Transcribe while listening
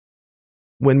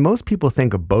When most people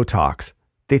think of Botox,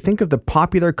 they think of the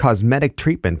popular cosmetic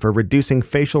treatment for reducing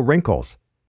facial wrinkles.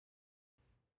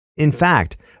 In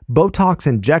fact, Botox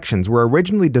injections were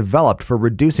originally developed for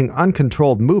reducing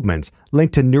uncontrolled movements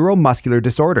linked to neuromuscular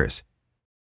disorders.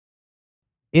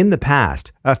 In the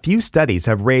past, a few studies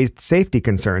have raised safety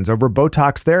concerns over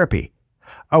Botox therapy,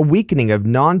 a weakening of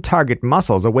non-target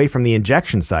muscles away from the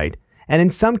injection site, and in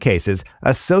some cases,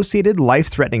 associated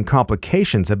life-threatening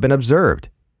complications have been observed.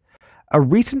 A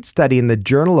recent study in the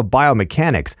Journal of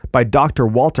Biomechanics by Dr.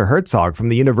 Walter Herzog from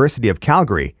the University of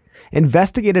Calgary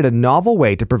investigated a novel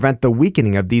way to prevent the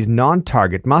weakening of these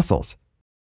non-target muscles.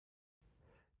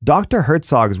 Dr.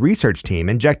 Herzog's research team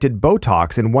injected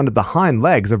Botox in one of the hind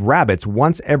legs of rabbits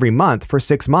once every month for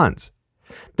 6 months.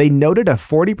 They noted a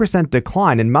 40%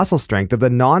 decline in muscle strength of the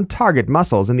non-target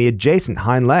muscles in the adjacent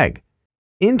hind leg.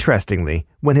 Interestingly,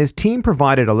 when his team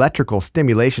provided electrical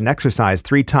stimulation exercise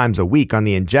 3 times a week on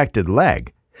the injected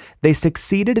leg, they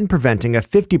succeeded in preventing a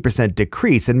 50%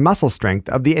 decrease in muscle strength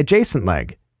of the adjacent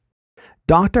leg.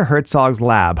 Dr. Herzog's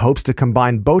lab hopes to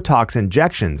combine Botox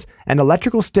injections and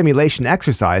electrical stimulation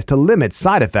exercise to limit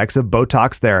side effects of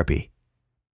Botox therapy.